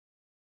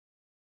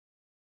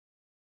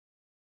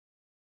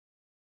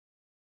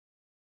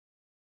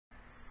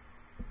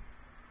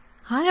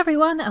Hi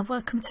everyone, and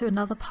welcome to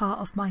another part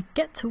of my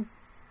Get to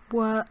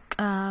Work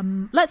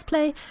Let's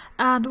Play,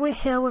 and we're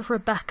here with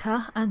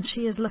Rebecca, and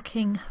she is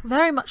looking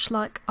very much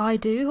like I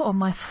do on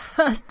my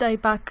first day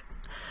back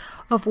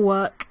of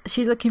work.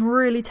 She's looking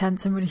really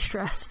tense and really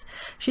stressed.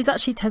 She's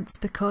actually tense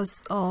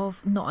because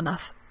of not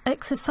enough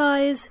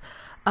exercise,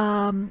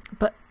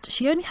 but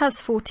she only has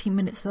 14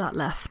 minutes of that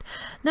left.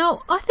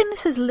 Now, I think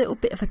this is a little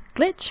bit of a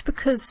glitch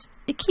because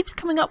it keeps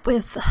coming up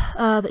with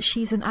that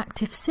she's an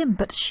active sim,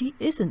 but she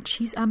isn't.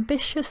 She's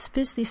ambitious,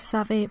 business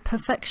savvy,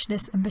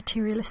 perfectionist and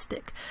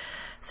materialistic.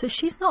 So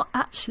she's not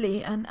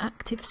actually an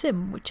active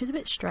sim, which is a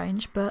bit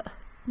strange, but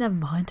never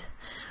mind.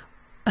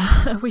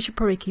 We should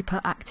probably keep her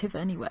active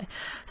anyway.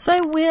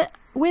 So we're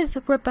with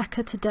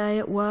Rebecca today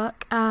at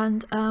work,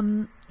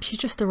 and she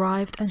just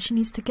arrived and she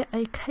needs to get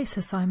a case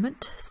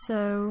assignment.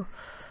 So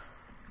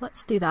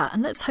let's do that,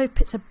 and let's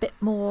hope it's a bit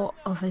more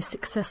of a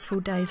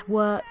successful day's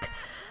work.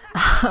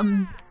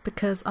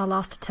 Because our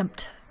last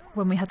attempt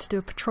when we had to do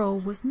a patrol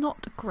was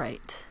not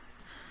great.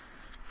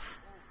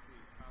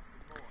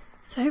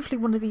 So hopefully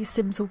one of these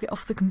sims will get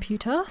off the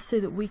computer so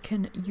that we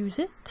can use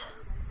it.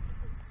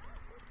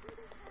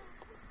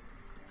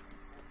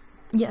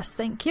 Yes,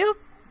 thank you.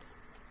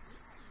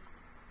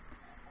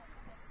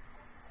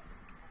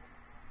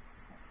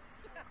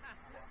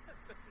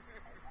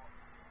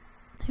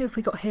 Who have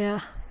we got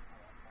here?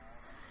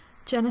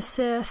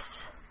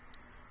 Genesis,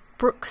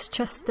 Brooks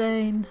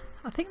Chastain.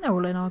 I think they're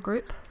all in our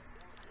group.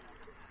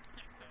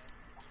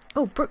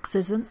 Oh, Brooks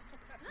isn't.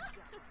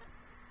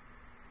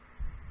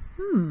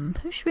 Who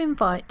should we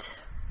invite?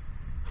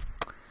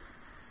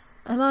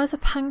 Eliza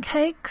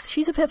Pancakes.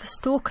 She's a bit of a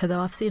stalker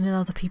though, I've seen in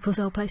other people's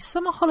Play.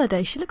 Summer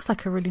Holiday. She looks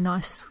like a really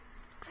nice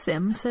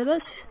sim, so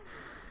let's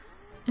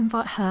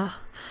invite her.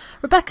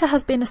 Rebecca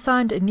has been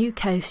assigned a new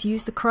case.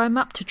 Use the crime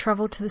map to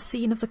travel to the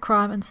scene of the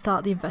crime and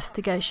start the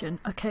investigation.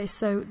 Okay,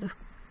 so the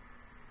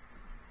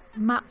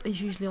map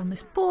is usually on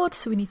this board,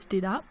 so we need to do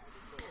that.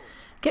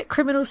 Get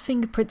criminals'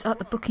 fingerprints at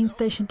the booking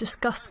station.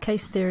 Discuss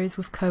case theories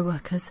with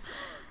co-workers.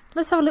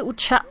 Let's have a little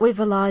chat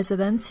with Eliza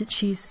then, since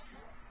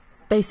she's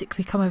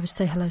basically come over to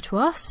say hello to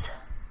us.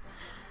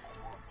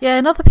 Yeah,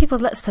 in other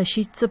people's Let's Play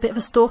she's a bit of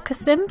a stalker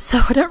sim,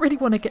 so I don't really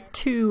want to get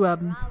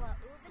too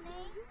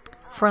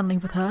friendly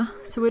with her.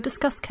 So we'll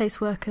discuss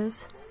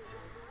caseworkers.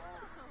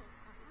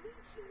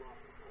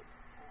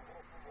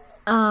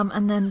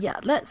 And then, yeah,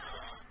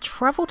 let's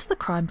travel to the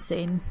crime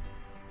scene.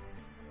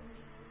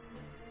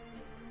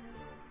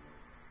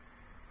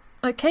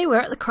 Okay, we're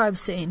at the crime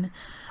scene.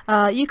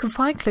 You can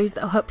find clues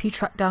that will help you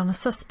track down a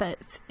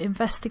suspect,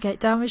 investigate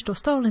damaged or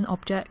stolen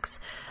objects,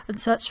 and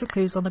search for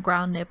clues on the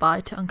ground nearby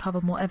to uncover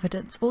more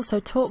evidence.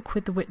 Also, talk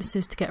with the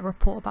witnesses to get a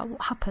report about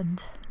what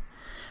happened.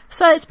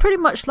 So it's pretty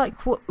much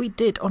like what we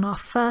did on our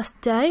first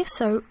day.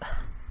 So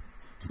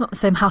it's not the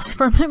same house.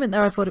 For a moment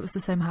there I thought it was the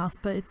same house,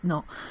 but it's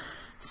not.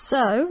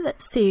 So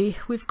let's see,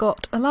 we've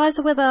got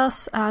Eliza with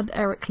us and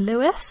Eric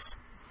Lewis.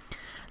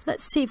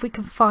 Let's see if we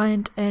can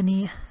find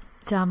any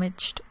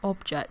damaged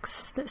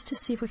objects. Let's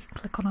just see if we can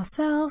click on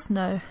ourselves.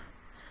 No.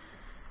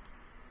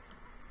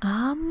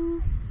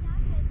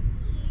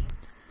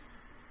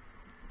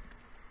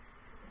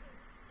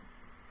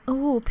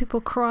 Oh, people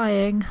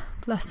crying.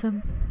 Bless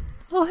them.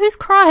 Oh, who's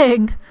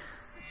crying?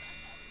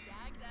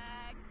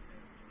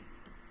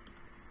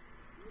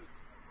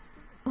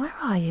 Where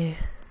are you?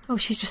 Oh,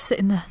 she's just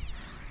sitting there.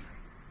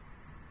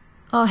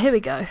 Oh, here we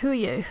go. Who are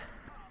you?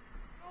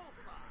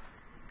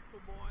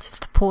 Just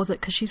have to pause it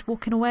because she's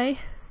walking away.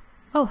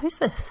 Oh, who's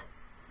this?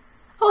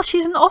 Oh,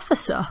 she's an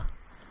officer.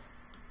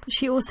 But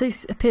she also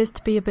appears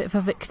to be a bit of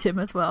a victim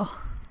as well.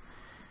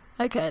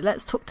 Okay,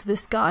 let's talk to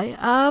this guy.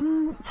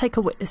 Take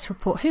a witness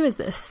report. Who is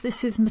this?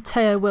 This is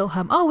Matteo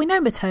Wilhelm. Oh, we know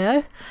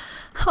Matteo.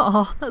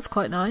 Oh, that's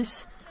quite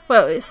nice.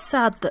 Well, it's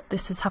sad that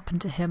this has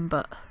happened to him,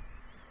 but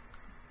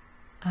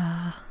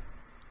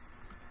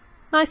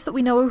nice that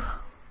we know.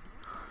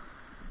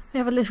 We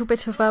have a little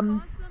bit of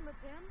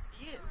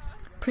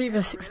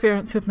previous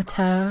experience with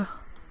Matteo.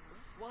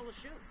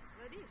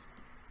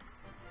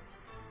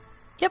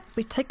 Yep,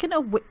 we've taken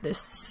a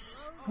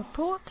witness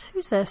report.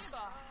 Who's this?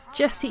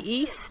 Jesse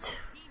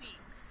East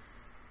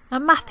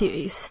and Matthew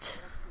East.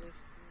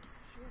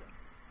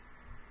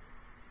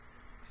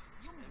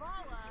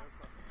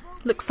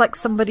 Looks like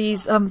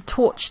somebody's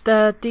torched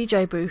their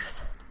DJ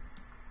booth.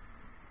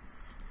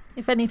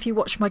 If any of you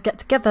watch my Get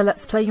Together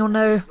Let's Play, you'll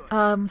know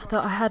that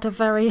I had a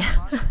very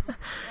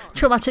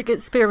traumatic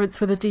experience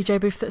with a DJ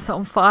booth that set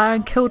on fire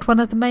and killed one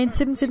of the main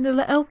sims in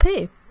the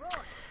LP.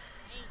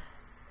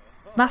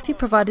 Matthew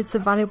provided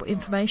some valuable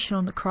information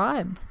on the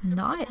crime.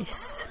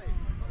 Nice.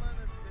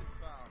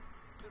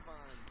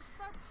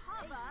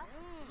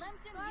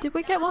 Did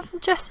we get one from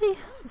Jesse?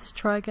 Let's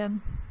try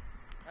again.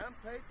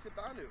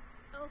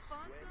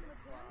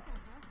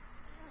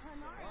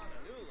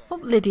 Oh,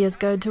 Lydia's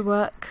going to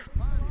work.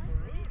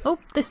 Oh,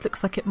 this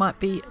looks like it might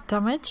be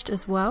damaged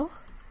as well.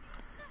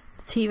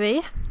 The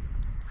TV.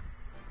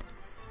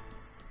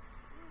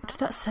 What did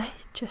that say?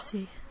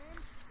 Jesse.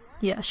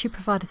 Yeah, she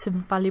provided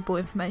some valuable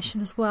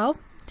information as well.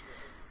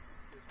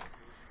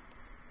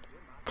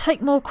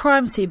 take more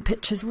crime scene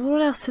pictures.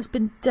 What else has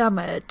been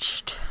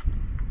damaged?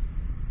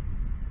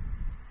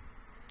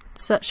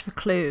 Search for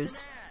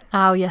clues.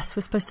 Oh yes,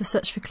 we're supposed to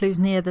search for clues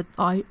near the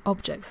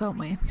objects, aren't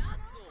we?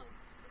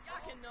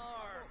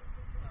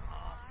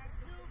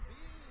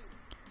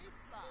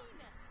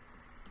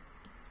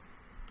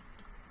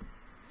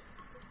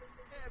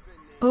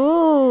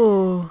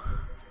 Oh.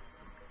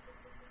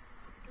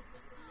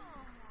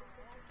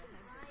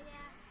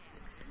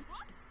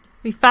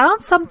 We found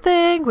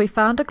something. We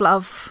found a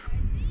glove.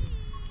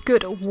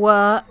 Good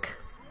work.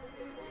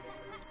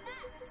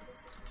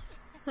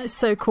 That's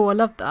so cool. I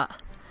love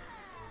that.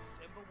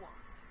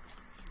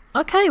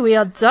 Okay, we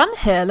are done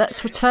here.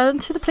 Let's return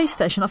to the police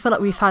station. I feel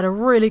like we've had a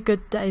really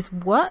good day's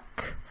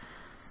work.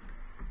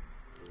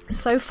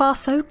 So far,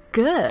 so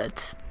good.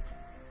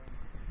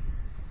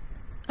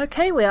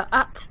 Okay, we are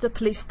at the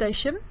police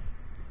station.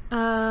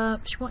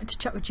 She wanted to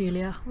chat with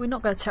Julia. We're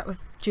not going to chat with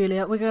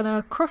Julia. We're going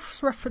to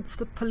cross-reference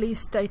the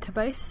police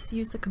database.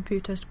 Use the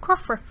computer to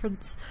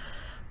cross-reference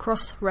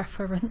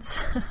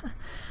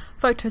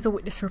photos or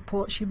witness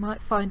reports. You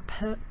might find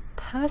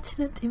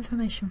pertinent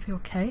information for your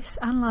case.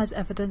 Analyse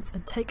evidence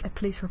and take a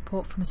police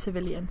report from a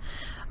civilian.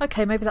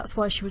 Okay, maybe that's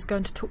why she was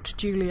going to talk to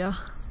Julia.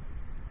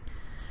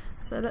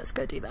 So let's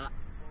go do that.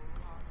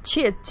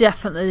 She is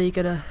definitely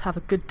going to have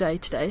a good day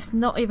today. It's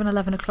not even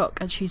 11 o'clock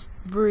and she's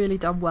really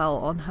done well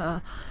on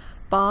her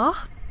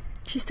bar.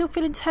 She's still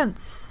feeling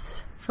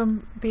tense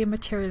from being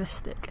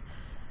materialistic.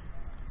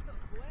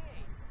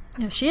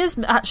 Yeah, she is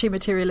actually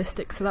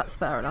materialistic, so that's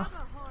fair enough.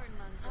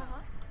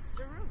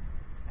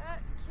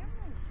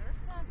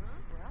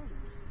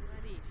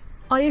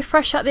 Are you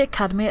fresh at the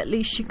academy? At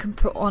least you can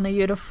put on a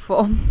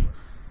uniform.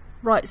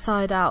 Right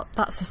side out.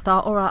 That's a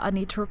start. Alright, I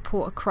need to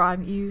report a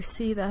crime. You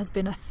see there has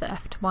been a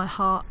theft. My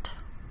heart.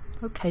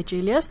 Okay,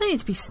 Julia. There's no need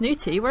to be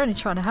snooty. We're only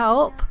trying to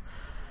help.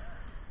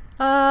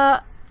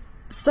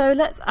 So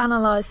let's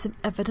analyse some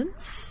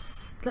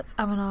evidence. Let's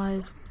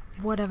analyse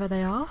whatever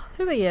they are.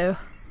 Who are you?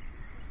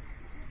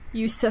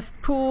 Yusuf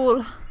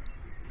Pool.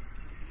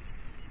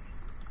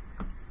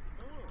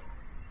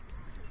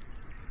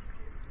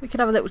 We can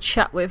have a little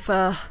chat with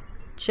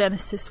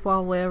Genesis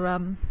while we're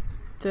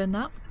doing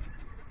that.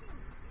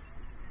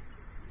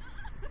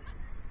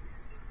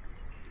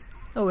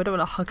 Oh, we don't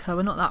want to hug her,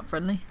 we're not that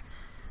friendly.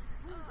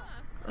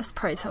 Let's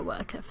praise her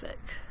work ethic.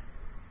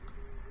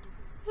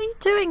 What are you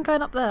doing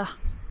going up there?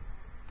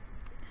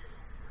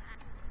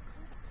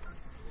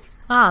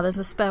 Ah, there's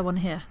a spare one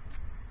here.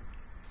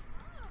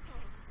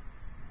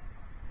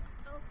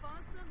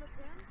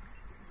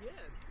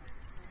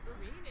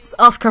 Let's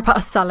ask her about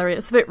her salary,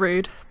 it's a bit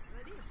rude.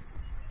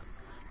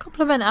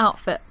 Compliment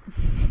outfit.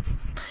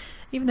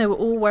 Even though we're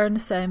all wearing the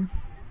same.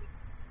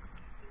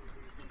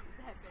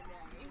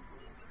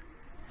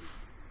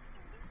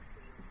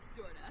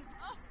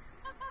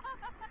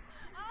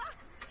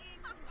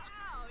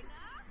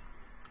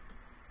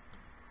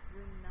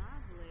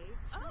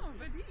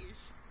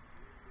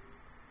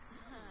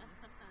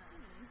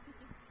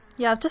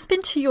 Yeah, I've just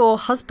been to your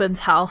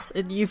husband's house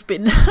and you've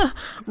been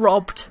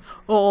robbed,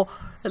 or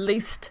at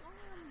least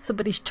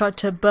somebody's tried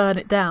to burn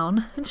it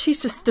down, and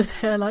she's just stood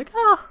here like,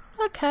 oh,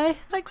 okay,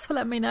 thanks for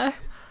letting me know.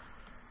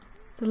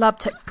 The lab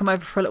tech come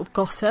over for a little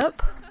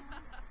gossip.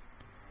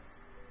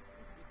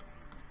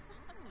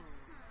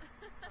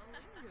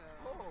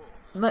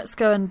 Let's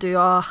go and do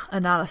our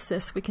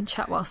analysis. We can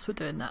chat whilst we're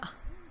doing that.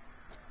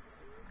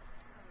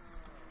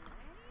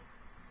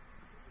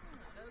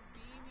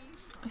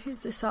 Who's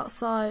this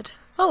outside?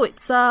 Oh,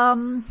 it's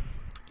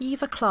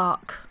Eva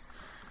Clark.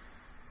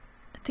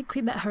 I think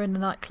we met her in the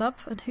nightclub.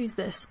 And who's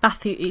this?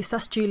 Matthew East.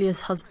 That's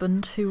Julia's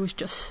husband, who was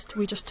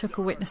we just took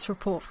a witness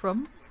report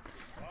from.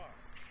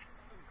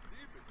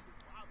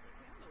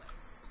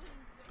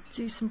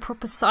 Do some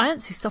proper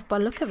sciencey stuff by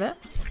the look of it.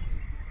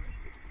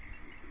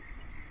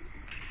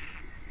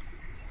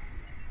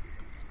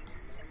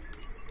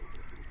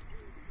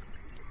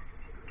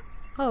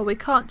 Oh, we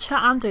can't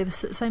chat and do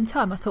this at the same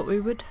time. I thought we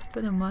would,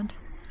 but never mind.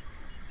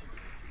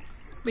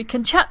 We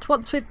can chat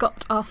once we've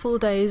got our full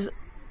day's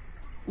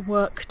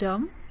work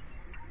done.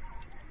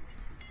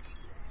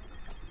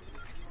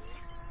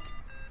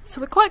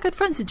 So we're quite good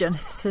friends with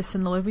Genesis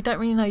and Lloyd. We don't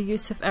really know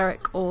Yusuf,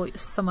 Eric or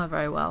Summer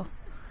very well.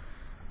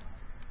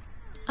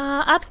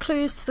 Add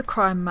clues to the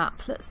crime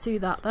map. Let's do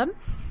that then.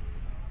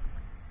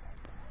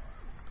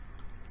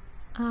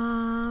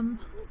 Are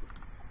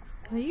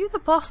you the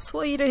boss?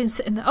 What are you doing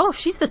sitting there? Oh,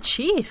 she's the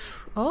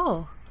chief.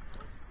 Oh.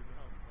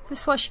 Is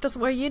this why she doesn't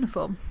wear a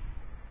uniform?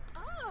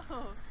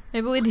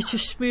 Maybe we need to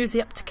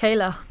schmoozy up to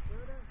Kayla.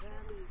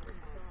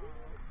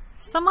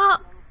 Summer,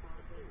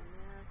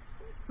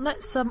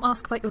 let's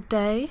ask about your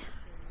day.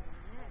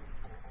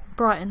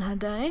 Brighten her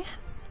day.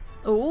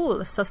 Oh,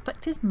 the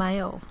suspect is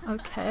male.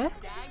 Okay.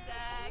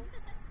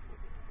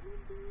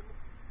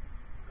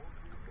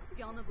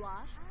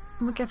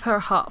 And we'll give her a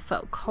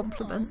heartfelt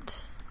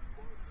compliment.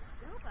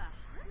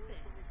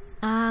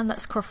 And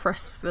let's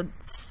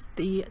cross-reference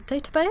the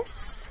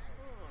database.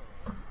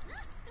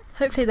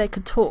 Hopefully they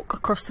can talk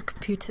across the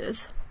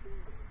computers.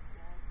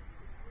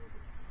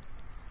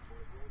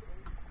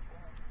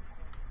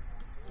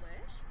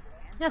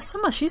 Yeah,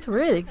 Summer, she's a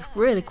really,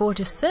 really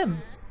gorgeous sim.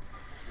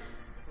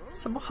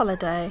 Summer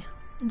Holiday.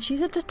 And she's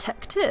a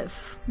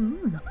detective.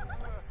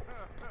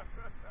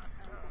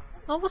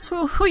 Oh, what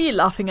are you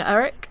laughing at,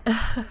 Eric?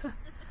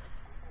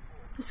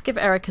 Let's give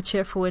Eric a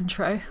cheerful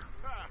intro.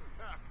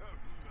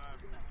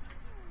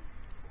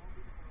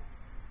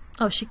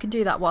 Oh, she can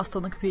do that whilst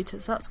on the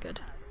computers. That's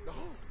good.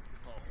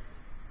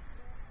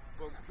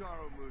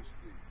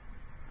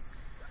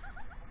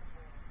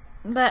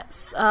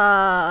 Let's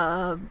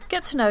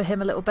get to know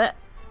him a little bit,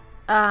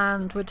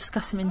 and we'll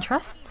discuss some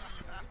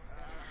interests.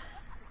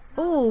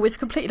 Oh, we've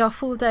completed our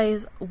full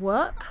day's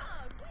work.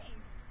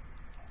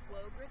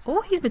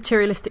 Oh, he's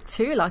materialistic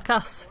too, like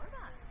us.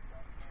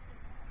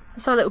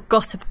 Let's have a little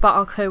gossip about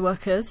our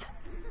co-workers.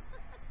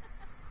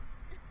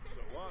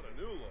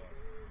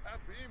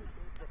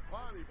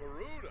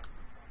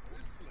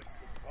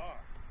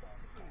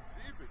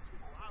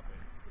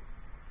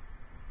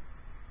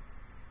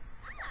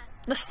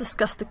 Let's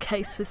discuss the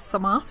case with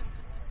Summer.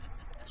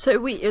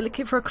 So you're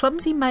looking for a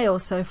clumsy male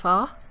so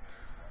far.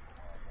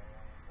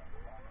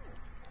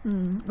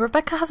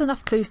 Rebecca has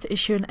enough clues to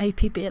issue an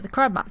APB at the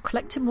crime map.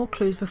 Collecting more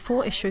clues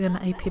before issuing an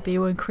APB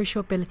will increase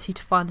your ability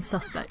to find the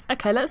suspect.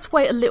 Okay, let's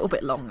wait a little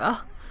bit longer.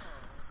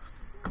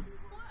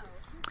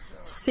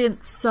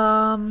 Since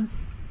a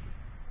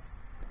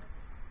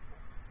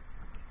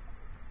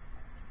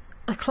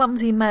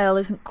clumsy male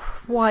isn't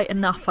quite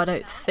enough, I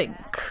don't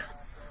think.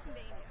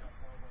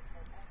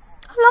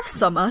 I love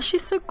Summer,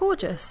 she's so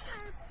gorgeous.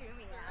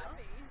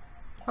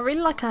 I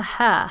really like her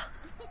hair.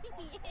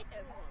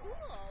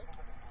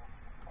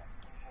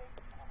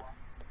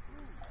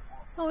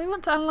 Oh, we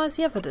want to analyse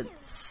the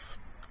evidence.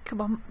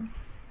 Come on.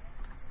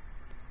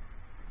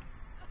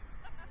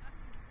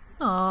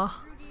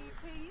 Ah.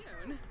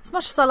 As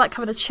much as I like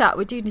having a chat,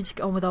 we do need to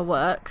get on with our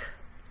work.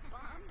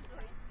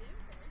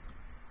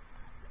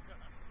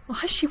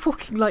 Why is she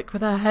walking like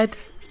with her head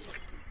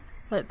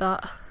like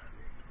that?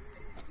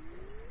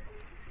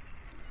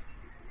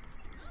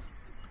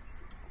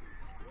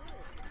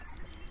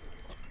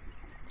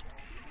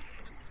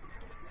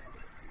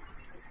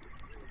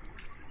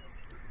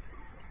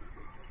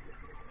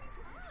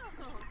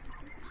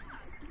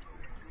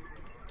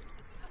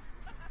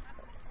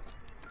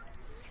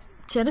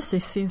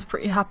 Genesis seems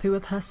pretty happy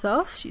with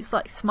herself. She's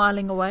like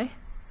smiling away.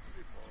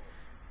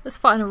 Let's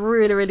find a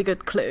really, really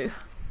good clue.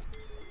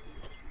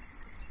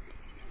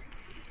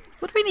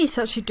 What do we need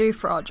to actually do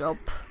for our job?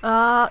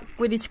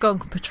 We need to go on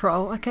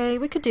patrol. Okay,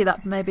 we could do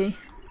that maybe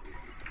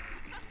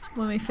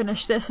when we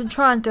finish this and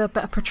try and do a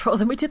better patrol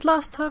than we did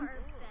last time.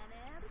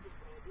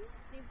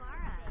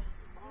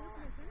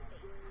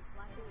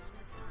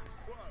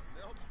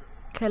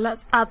 Okay,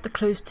 let's add the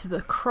clues to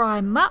the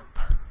crime map.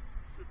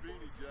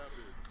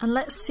 And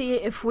let's see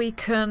if we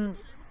can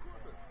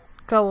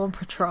go on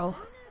patrol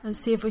and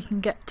see if we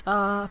can get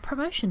a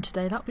promotion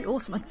today. That'd be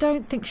awesome. I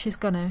don't think she's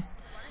gonna.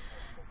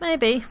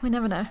 Maybe, we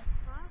never know.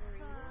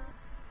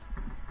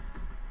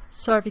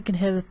 Sorry if you can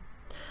hear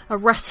a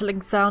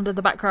rattling sound in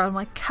the background.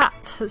 My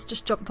cat has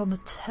just jumped on the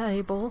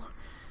table.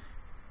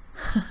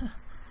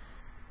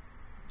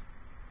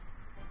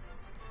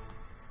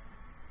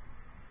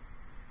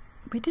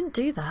 We didn't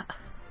do that.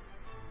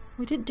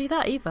 We didn't do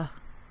that either.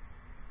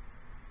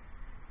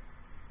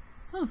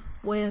 Oh,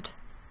 weird.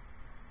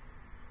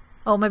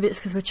 Oh, maybe it's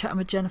because we're chatting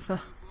with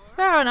Jennifer.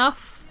 Fair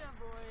enough.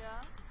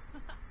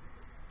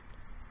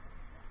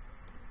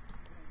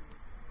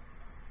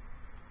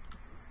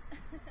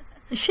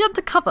 Is she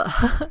undercover?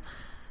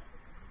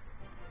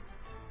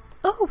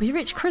 Oh, we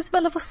reached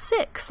Charisma level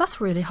 6. That's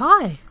really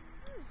high.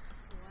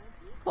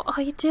 What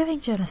are you doing,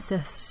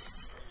 Genesis?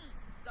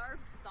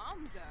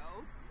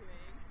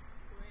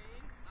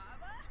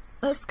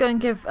 Let's go and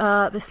give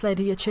this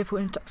lady a cheerful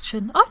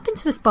introduction. I've been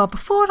to this bar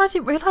before and I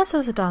didn't realise there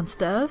was a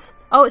downstairs.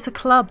 Oh, it's a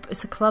club.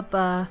 It's a club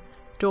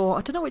door.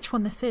 I don't know which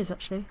one this is,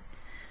 actually.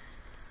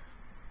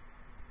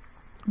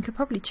 We could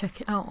probably check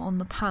it out on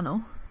the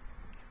panel.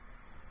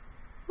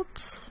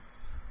 Oops.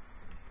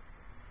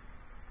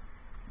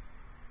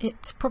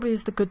 It probably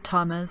is the Good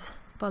Timers,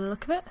 by the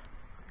look of it.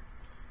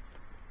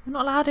 We're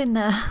not allowed in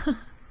there.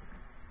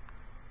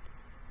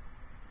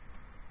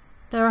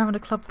 They're having a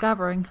club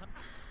gathering.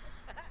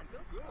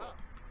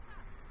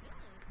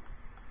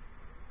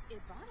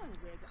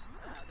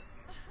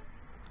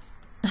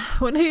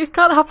 Well, you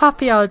can't have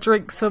happy hour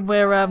drinks when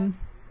we're on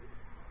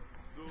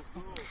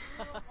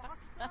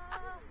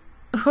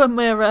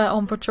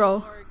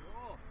patrol.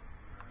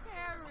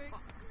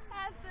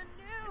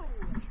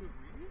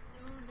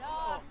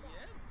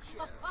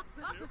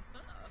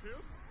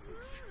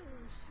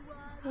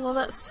 Well,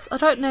 that's, I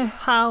don't know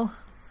how,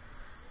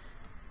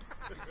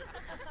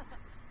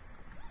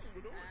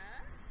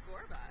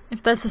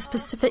 if there's a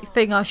specific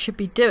thing I should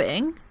be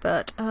doing,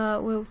 but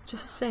we'll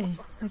just see,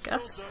 I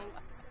guess.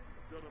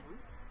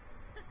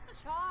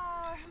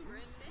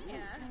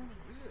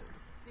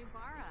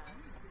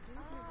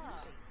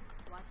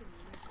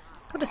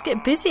 God, it's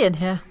getting busy in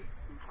here.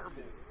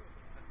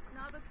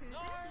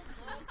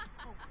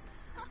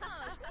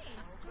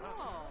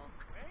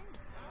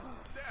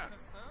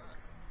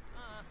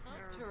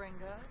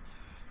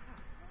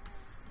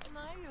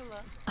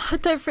 I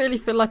don't really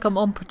feel like I'm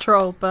on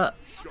patrol, but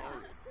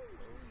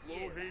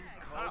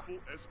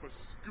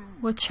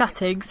we're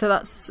chatting, so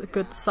that's a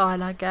good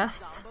sign, I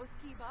guess.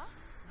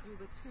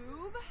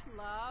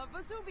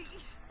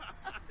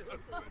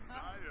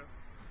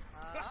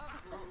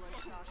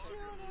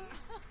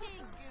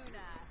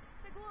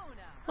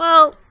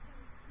 Well,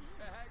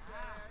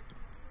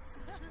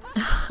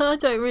 I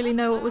don't really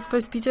know what we're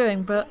supposed to be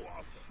doing, but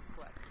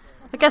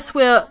I guess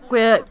we're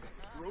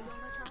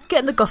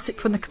getting the gossip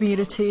from the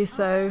community,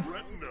 so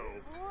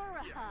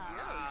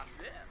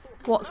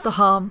what's the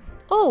harm?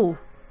 Oh,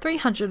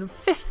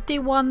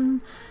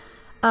 351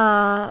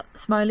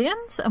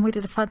 simoleons, and we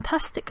did a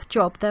fantastic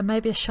job. There may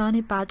be a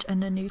shiny badge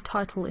and a new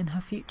title in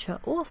her future.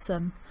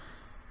 Awesome.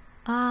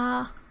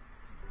 I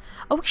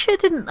wish it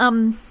didn't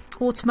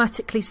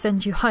automatically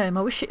send you home.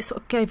 I wish it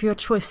sort of gave you a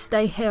choice,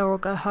 stay here or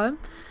go home.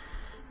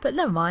 But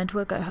never mind,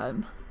 we'll go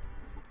home.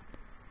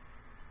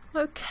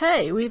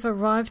 Okay, we've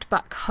arrived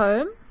back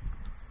home.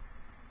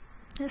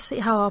 Let's see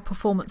how our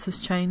performance has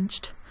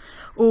changed.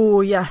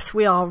 Oh yes,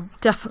 we are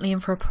definitely in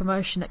for a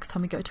promotion next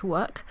time we go to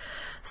work.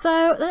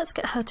 So let's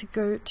get her to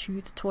go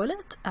to the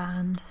toilet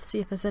and see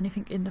if there's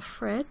anything in the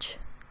fridge.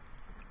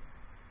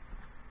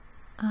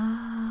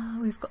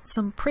 We've got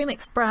some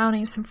pre-mixed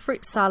brownies, some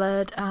fruit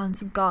salad and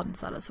some garden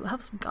salad. So we'll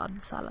have some garden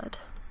salad.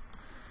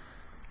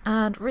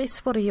 And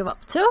Rhys, what are you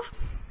up to?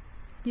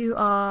 You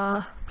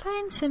are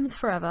playing Sims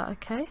Forever,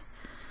 okay.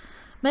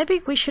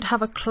 Maybe we should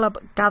have a club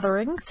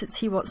gathering since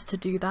he wants to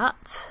do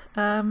that.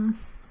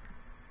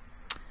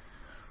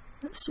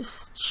 Let's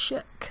just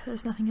check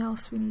there's nothing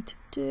else we need to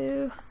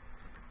do.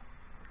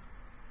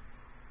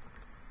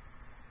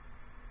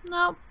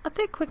 No, I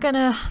think we're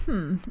gonna,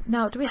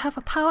 now do we have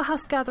a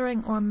powerhouse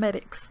gathering or a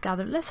medics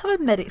gathering? Let's have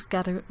a medics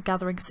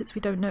gathering since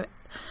we don't know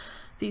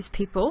these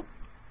people.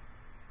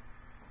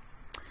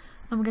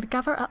 And we're gonna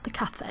gather at the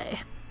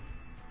cafe.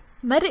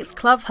 Medics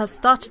Club has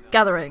started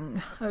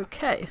gathering.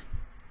 Okay.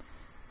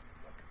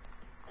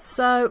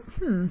 So,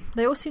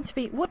 they all seem to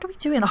be... What do we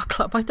do in our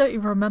club? I don't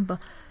even remember.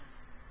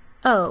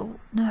 Oh,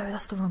 no,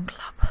 that's the wrong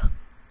club.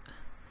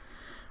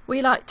 We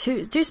like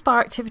to do spa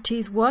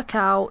activities, work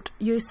out,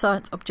 use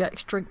science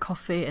objects, drink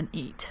coffee and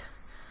eat.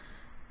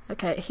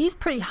 Okay, he's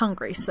pretty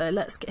hungry, so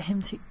let's get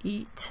him to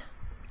eat.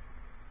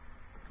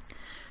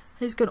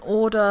 He's going to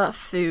order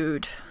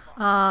food.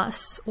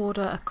 Let's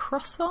order a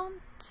croissant.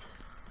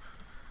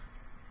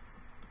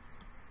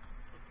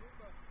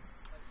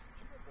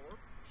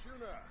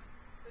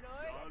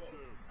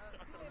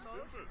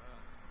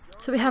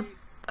 So we have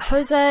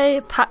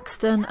Jose,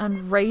 Paxton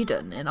and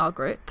Raiden in our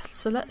group.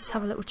 So let's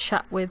have a little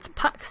chat with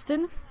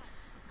Paxton.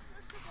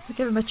 We'll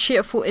give him a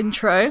cheerful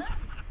intro.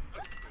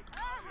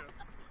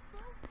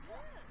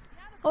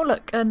 Oh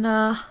look, and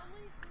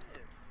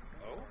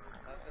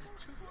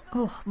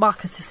oh,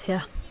 Marcus is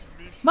here.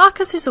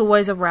 Marcus is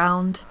always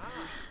around.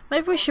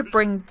 Maybe we should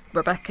bring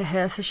Rebecca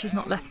here so she's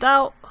not left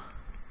out.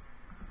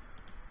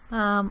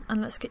 And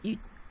let's get you...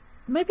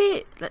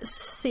 Maybe let's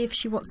see if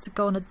she wants to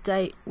go on a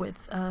date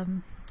with...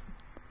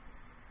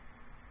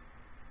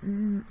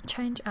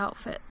 change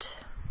outfit.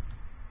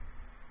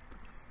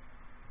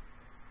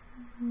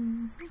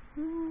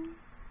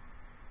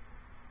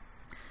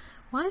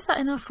 Why is that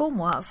in her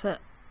formal outfit?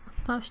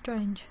 That's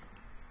strange.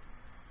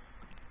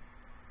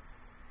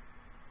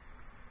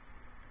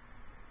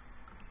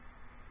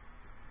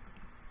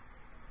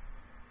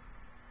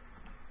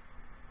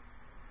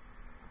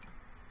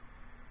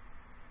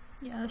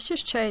 Yeah, let's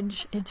just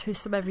change into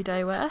some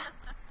everyday wear.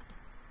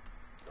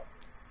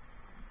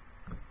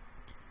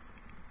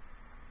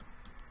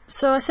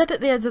 So I said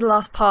at the end of the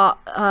last part,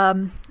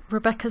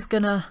 Rebecca's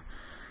gonna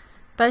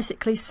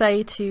basically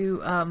say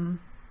to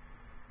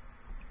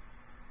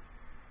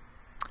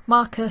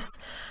Marcus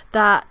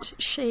that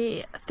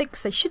she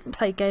thinks they shouldn't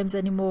play games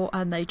anymore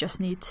and they just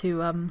need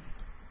to,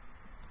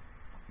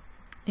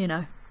 you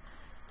know,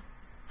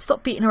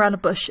 stop beating around the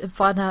bush and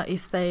find out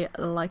if they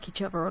like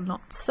each other or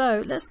not.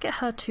 So let's get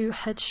her to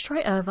head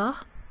straight over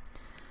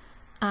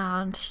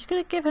and she's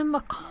gonna give him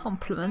a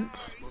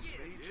compliment.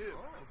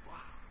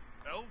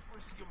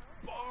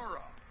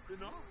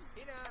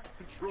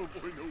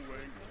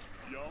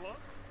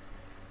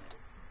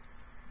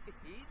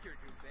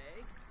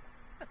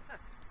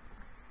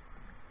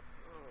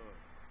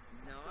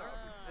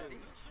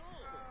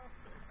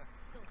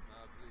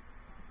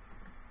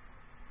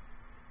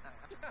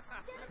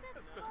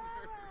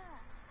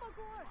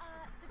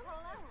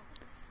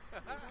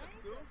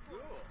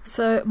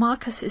 So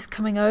Marcus is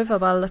coming over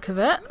by the look of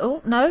it.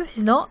 Oh no,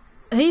 he's not.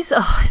 He's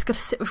gonna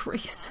sit with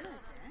Rhys.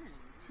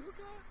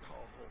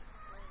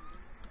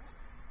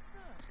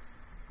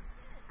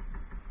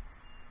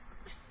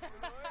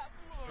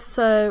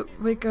 So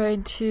we're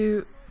going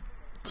to...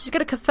 She's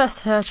going to confess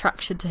her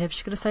attraction to him.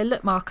 She's going to say,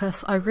 look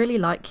Marcus, I really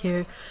like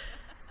you.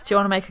 Do you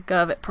want to make a go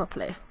of it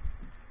properly?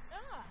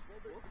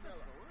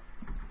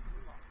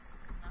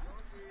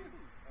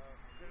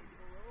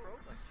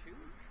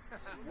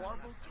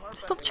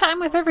 Stop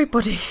chatting with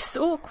everybody, it's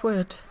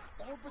awkward.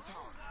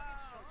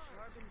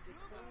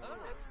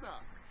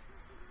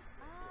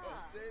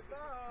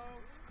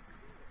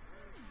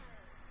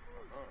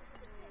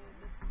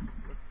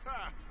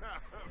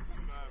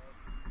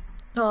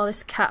 Oh,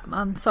 this cat,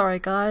 man. Sorry,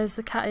 guys.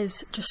 The cat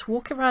is just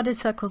walking around in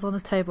circles on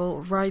the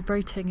table,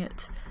 vibrating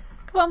it.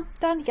 Come on,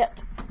 down you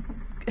get.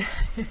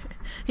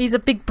 He's a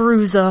big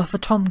bruiser for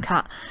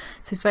Tomcat,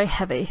 so he's very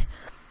heavy.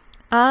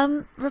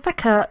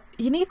 Rebecca,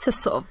 you need to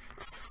sort of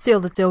seal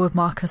the deal with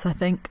Marcus, I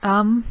think.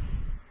 Ask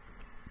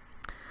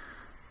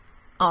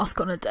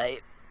on a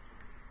date.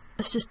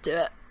 Let's just do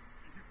it.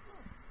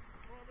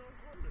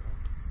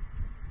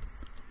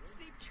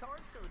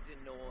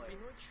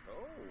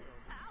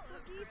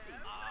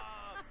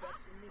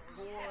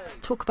 Let's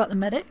talk about the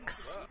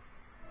medics.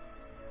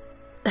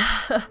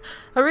 I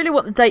really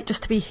want the date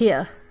just to be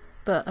here,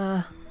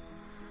 but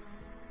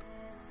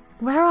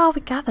where are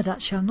we gathered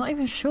actually? I'm not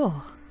even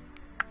sure.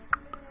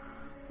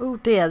 Oh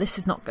dear, this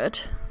is not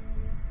good.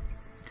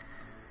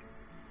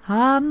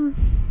 I'm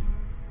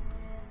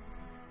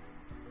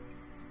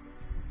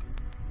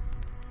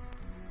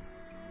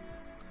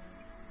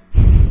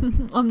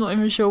not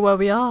even sure where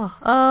we are.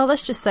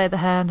 Let's just say the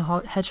hare and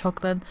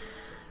hedgehog then.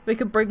 We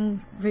could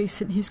bring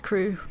Rhys and his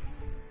crew.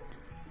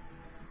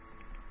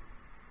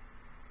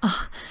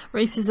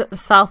 Rhys is at the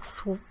south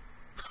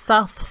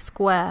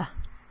square.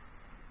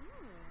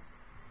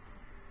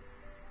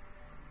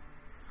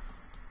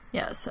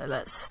 Yeah, so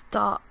let's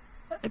start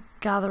a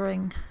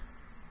gathering.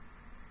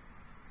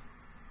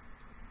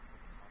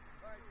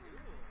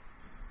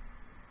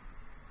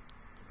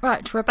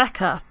 Right,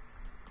 Rebecca.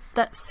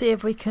 Let's see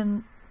if we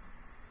can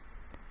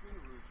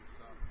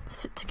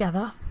sit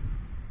together.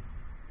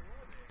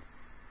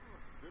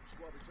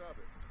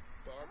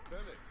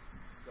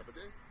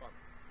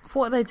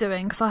 What are they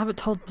doing? Because I haven't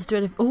told them to do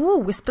anything. Ooh,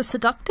 whisper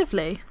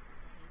seductively.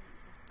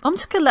 I'm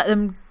just going to let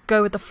them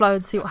go with the flow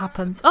and see what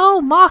happens.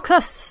 Oh,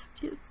 Marcus!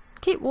 You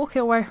keep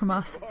walking away from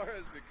us.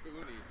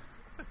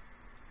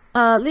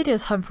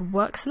 Lydia's home from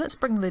work, so let's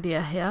bring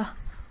Lydia here.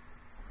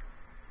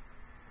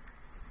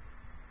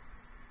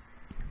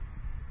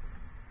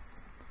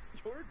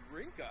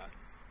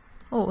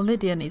 Oh,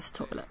 Lydia needs a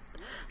toilet.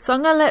 So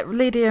I'm going to let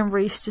Lydia and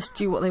Rhys just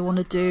do what they want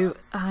to do,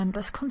 and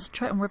let's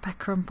concentrate on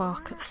Rebecca and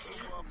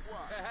Marcus.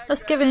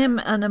 Let's give him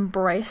an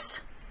embrace.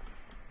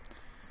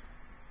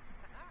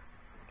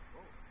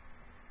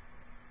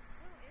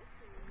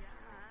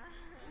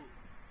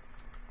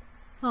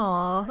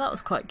 Aw, that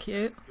was quite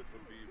cute.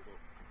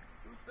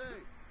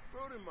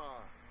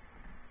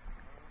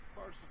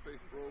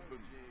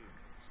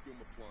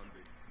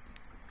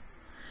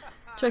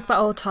 Joke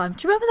about old times.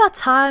 Do you remember that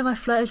time I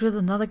flirted with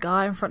another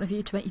guy in front of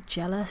you to make you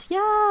jealous?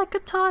 Yeah,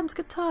 good times,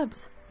 good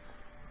times.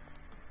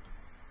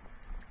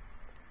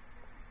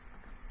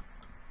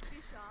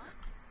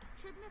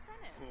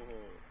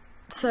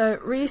 So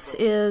Rhys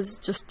is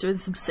just doing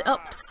some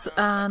sit-ups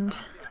and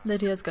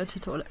Lydia's going to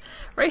the toilet.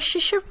 Rhys, you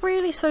should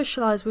really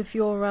socialise with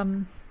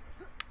your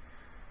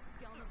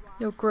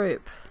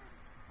group.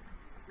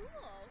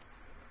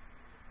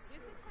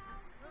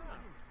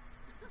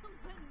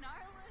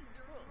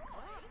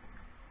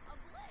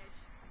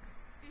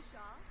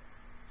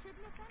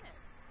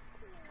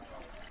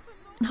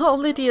 Oh,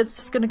 Lydia's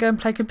just going to go and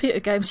play computer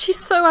games. She's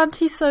so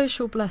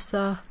antisocial, bless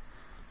her.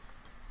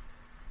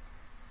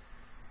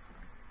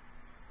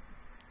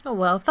 Oh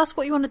well, if that's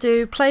what you want to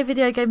do, play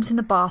video games in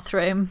the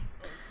bathroom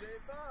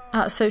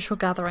at a social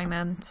gathering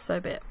then, so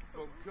be it.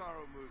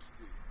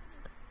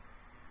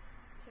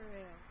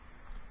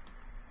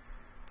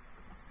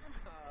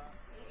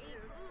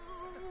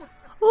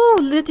 Ooh,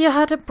 Lydia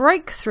had a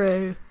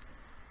breakthrough.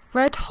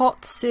 Red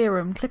hot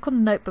serum. Click on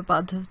the notebook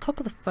button at the top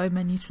of the phone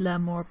menu to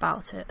learn more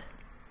about it.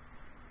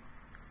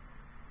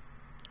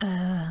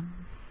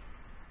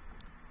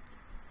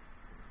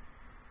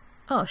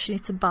 Oh, she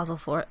needs some basil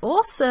for it.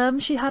 Awesome!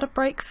 She had a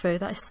breakthrough.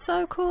 That is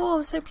so cool.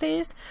 I'm so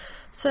pleased.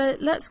 So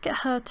let's get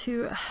her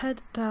to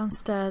head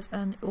downstairs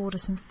and order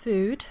some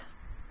food.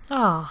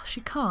 Ah,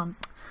 she can't.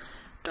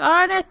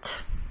 Darn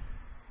it!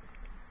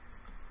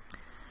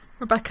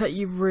 Rebecca,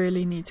 you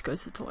really need to go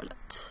to the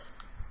toilet.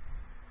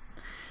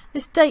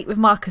 This date with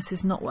Marcus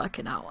is not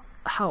working out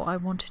how I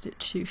wanted it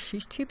to.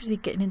 She's too busy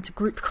getting into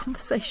group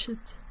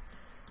conversations.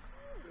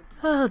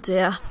 Oh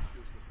dear.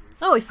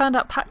 Oh, we found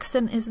out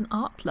Paxton is an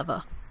art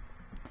lover.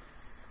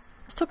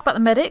 Let's talk about the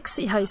medic,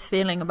 see how he's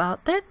feeling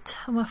about it,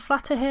 and we'll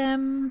flatter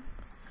him.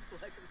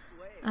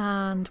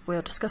 And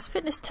we'll discuss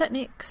fitness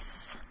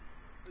techniques.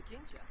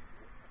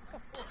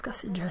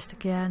 Discuss interest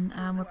again,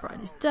 and we'll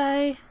brighten his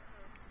day.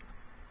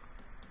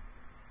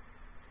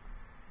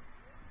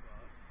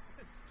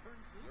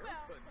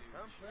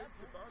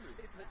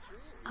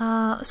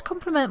 Let's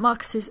compliment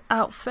Marcus's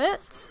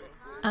outfit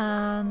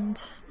and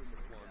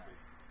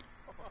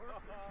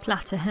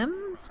flatter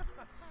him.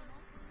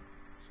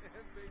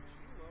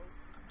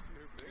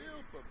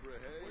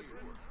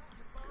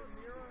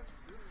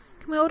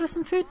 Can we order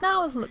some food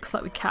now? It looks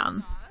like we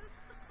can.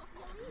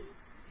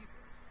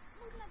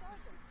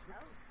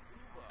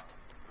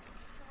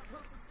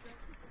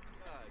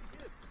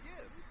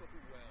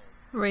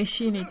 Rhys,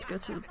 you need to go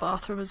to the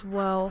bathroom as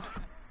well.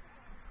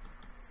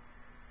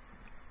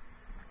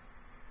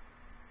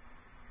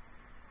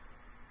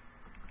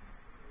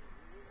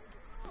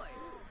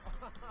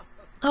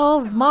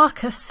 Oh,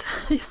 Marcus,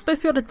 you're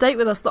supposed to be on a date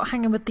with us, not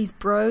hanging with these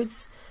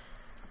bros.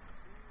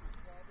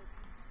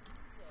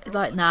 He's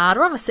like, nah, I'd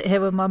rather sit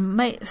here with my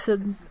mates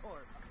and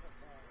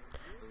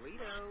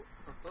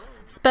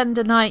spend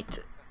a night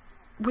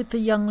with the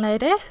young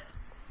lady.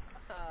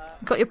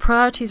 Got your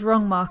priorities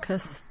wrong,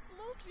 Marcus.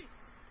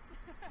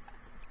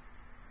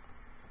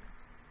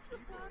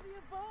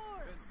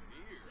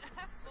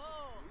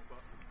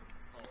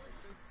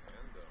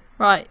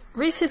 Right,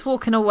 Rhys is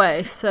walking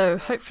away, so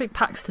hopefully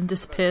Paxton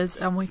disappears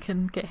and we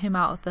can get him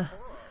out of the...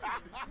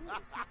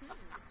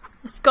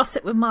 Let's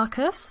gossip with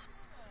Marcus.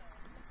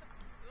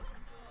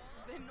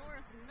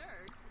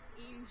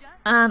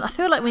 And I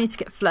feel like we need to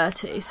get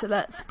flirty, so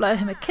let's blow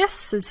him a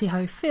kiss and see how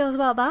he feels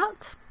about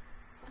that.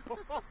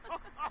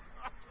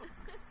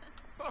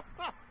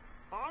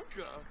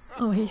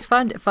 Oh, he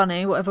found it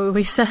funny, whatever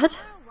we said.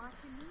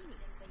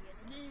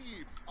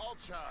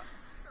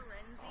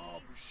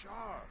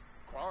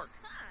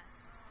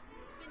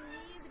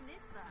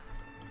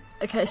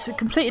 Okay, so we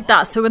completed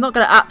that, so we're not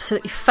going to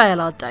absolutely fail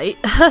our date,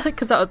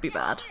 because that would be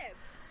bad.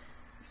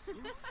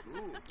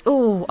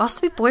 Oh, us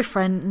to be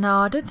boyfriend? No,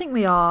 I don't think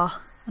we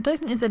are. I don't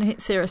think there's anything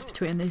serious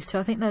between these two.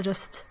 I think they're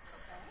just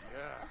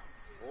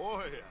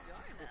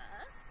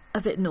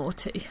a bit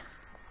naughty.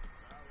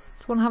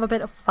 Just want to have a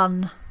bit of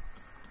fun.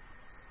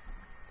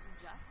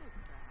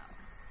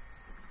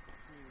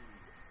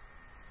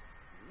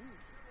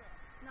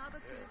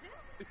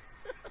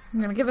 I'm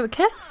going to give him a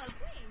kiss.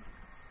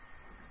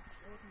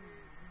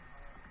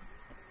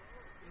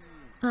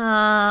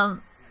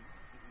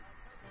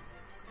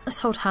 Let's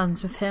hold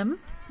hands with him.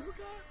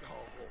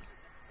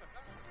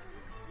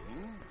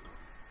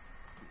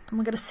 And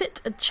we're going to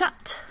sit and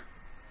chat.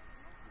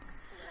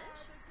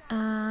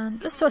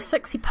 And let's do a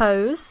sexy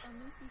pose.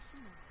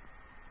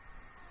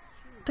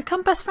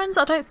 Become best friends?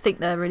 I don't think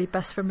they're really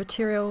best friend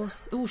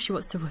materials. Oh, she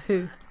wants to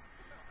woohoo.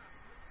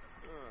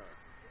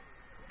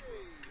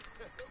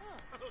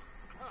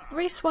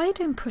 Rhys, why are you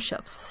doing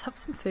push-ups? Have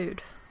some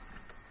food.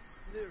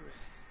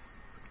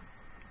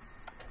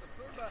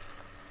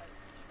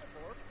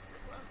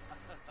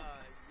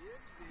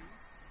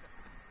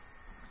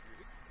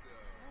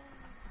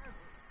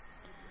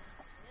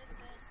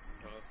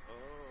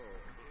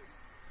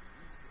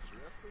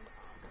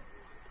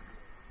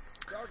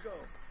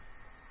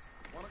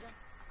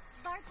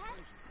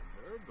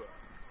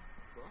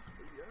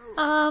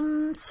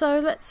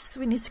 So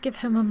we need to give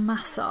him a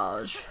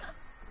massage.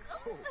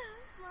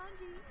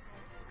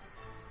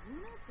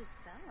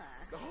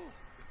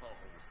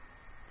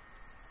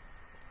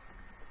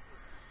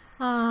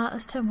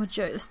 Let's tell him a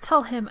joke. Let's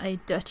tell him a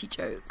dirty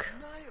joke.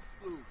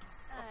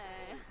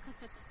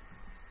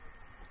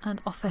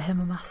 And offer him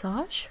a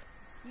massage.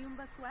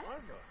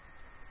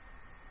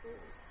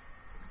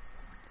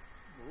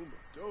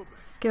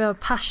 Let's give him a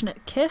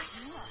passionate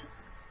kiss.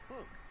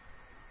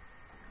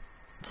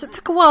 So it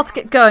took a while to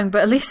get going,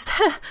 but at least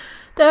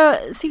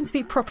they seem to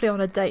be properly on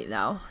a date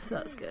now, so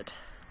that's good.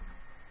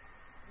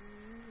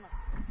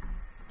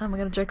 And we're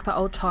going to joke about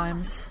old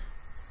times.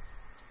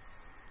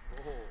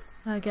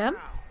 Again.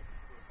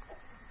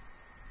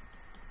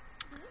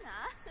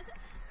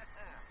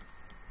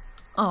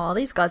 Oh,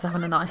 these guys are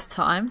having a nice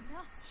time.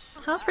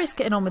 How's Rhys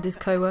getting on with his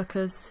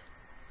co-workers?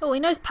 Oh, he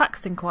knows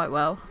Paxton quite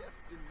well.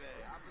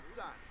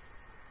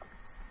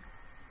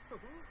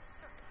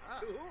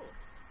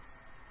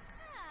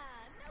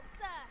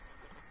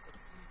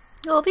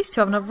 Oh, these two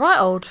are having a right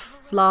old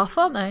laugh,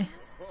 aren't they?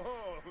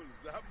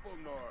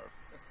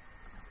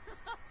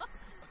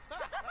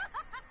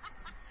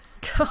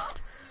 God.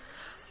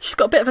 She's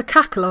got a bit of a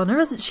cackle on her,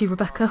 hasn't she,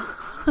 Rebecca?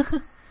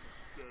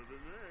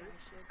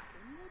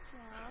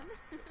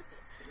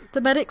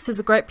 The Medics is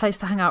a great place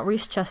to hang out.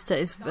 Rhys Chester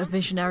is a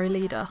visionary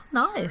leader.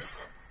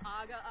 Nice.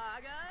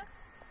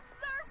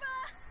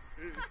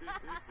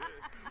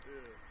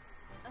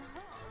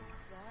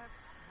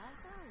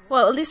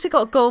 Well, at least we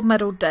got a gold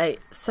medal date.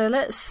 So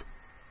let's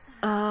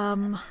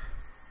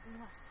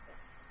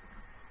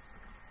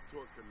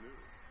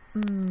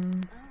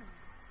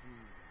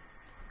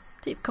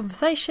deep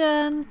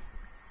conversation.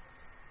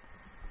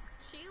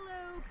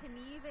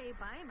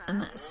 And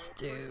let's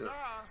do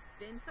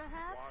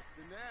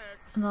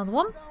another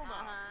one.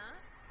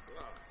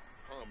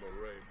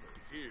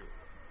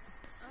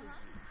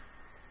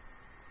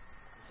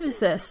 Who's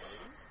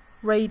this?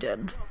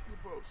 Raiden.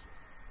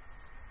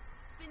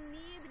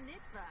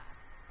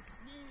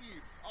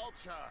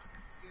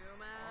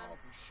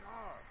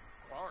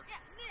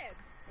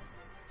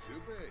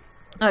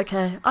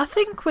 Okay, I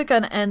think we're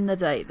going to end the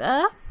date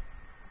there.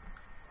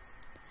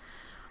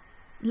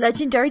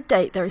 Legendary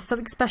date. There is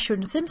something special in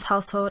the Sims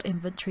household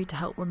inventory to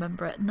help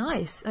remember it.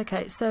 Nice.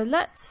 Okay, so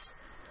let's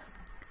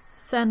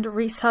send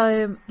Rhys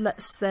home.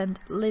 Let's send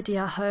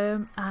Lydia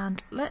home.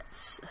 And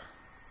let's...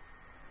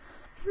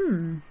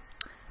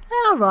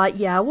 Alright,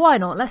 yeah, why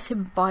not? Let's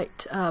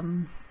invite...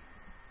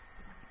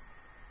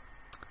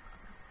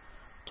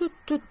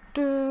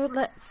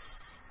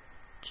 Let's...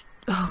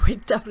 Oh, we're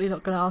definitely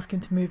not going to ask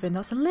him to move in.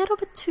 That's a little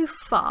bit too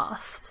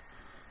fast.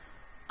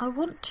 I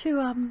want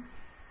to,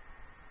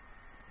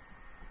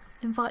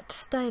 Invite to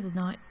stay the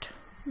night.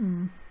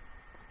 Maybe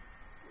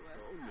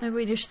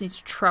we just need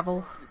to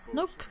travel.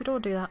 Nope, we don't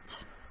want to do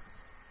that.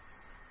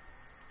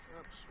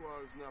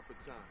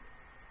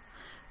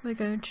 We're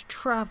going to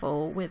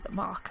travel with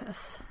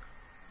Marcus.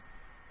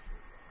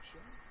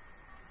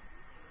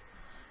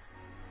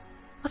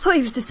 I thought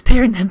he was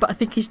disappearing then, but I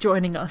think he's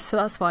joining us, so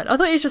that's fine. I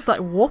thought he was just like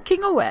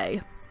walking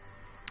away.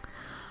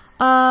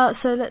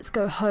 So let's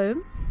go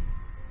home.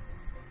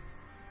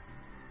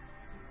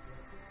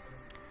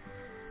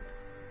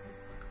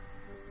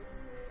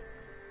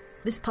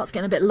 This part's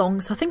getting a bit long,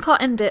 so I think I'll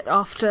end it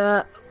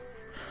after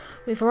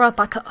we've arrived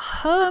back at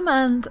home,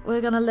 and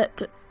we're going to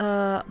let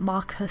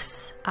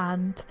Marcus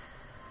and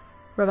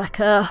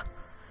Rebecca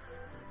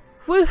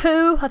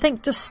woohoo, I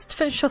think, just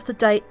finish off the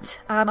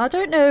date. And I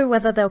don't know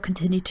whether they'll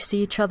continue to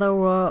see each other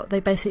or they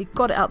basically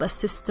got it out their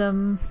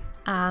system.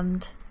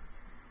 And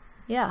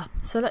yeah,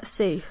 so let's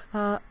see.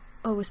 Oh,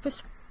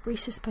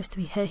 Rhys is supposed to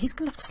be here. He's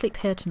going to have to sleep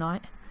here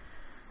tonight.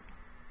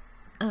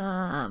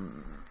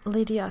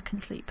 Lydia can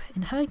sleep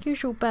in her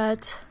usual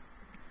bed.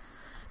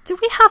 Do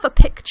we have a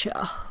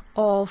picture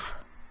of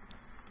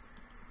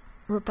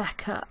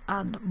Rebecca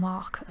and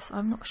Marcus?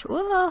 I'm not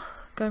sure.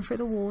 Going through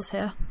the walls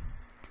here.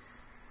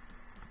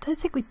 Don't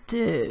think we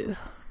do.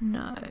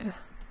 No.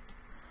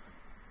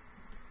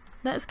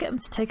 Let's get them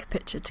to take a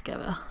picture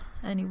together.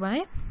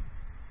 Anyway.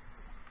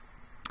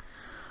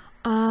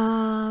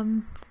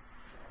 Do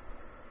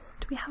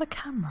we have a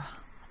camera?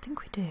 I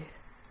think we do.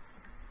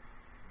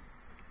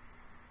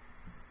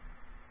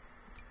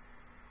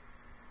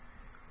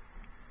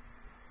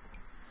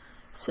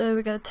 So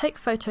we're going to take a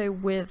photo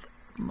with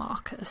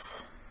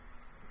Marcus.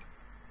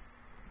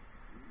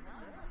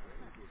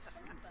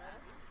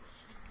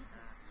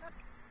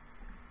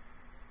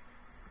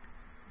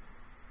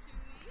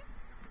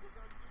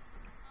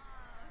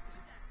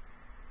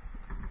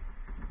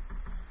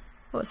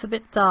 Oh, it's a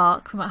bit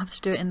dark. We might have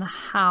to do it in the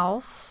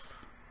house.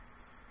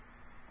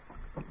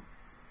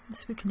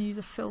 This we can use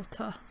a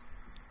filter.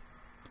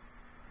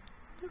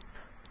 Oop.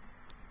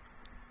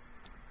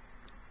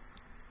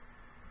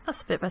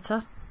 That's a bit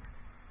better.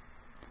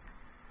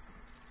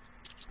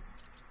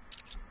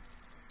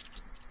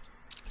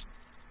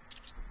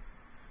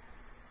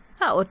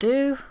 That'll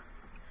do.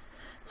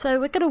 So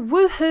we're going to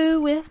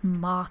woohoo with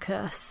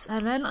Marcus,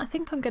 and then I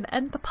think I'm going to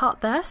end the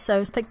part there.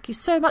 So thank you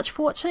so much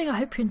for watching. I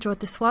hope you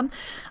enjoyed this one.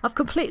 I've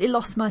completely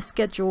lost my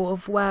schedule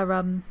of where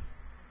I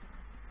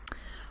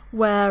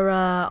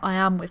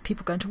am with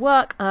people going to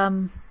work.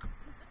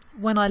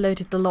 When I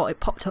loaded the lot, it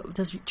popped up,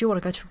 do you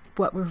want to go to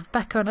work with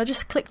Rebecca? And I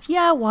just clicked,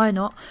 yeah, why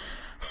not?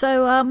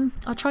 So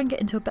I'll try and get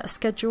into a better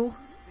schedule.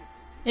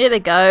 Here they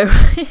go.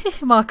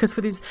 Marcus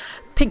with his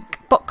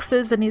pink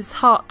boxers and his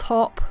heart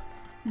top.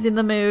 He's in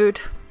the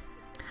mood.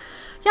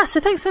 Yeah,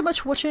 so thanks so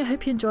much for watching. I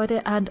hope you enjoyed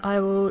it, and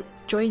I will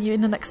join you in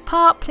the next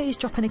part. Please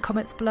drop any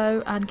comments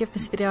below and give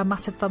this video a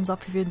massive thumbs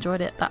up if you enjoyed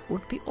it. That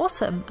would be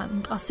awesome,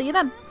 and I'll see you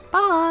then.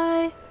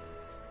 Bye!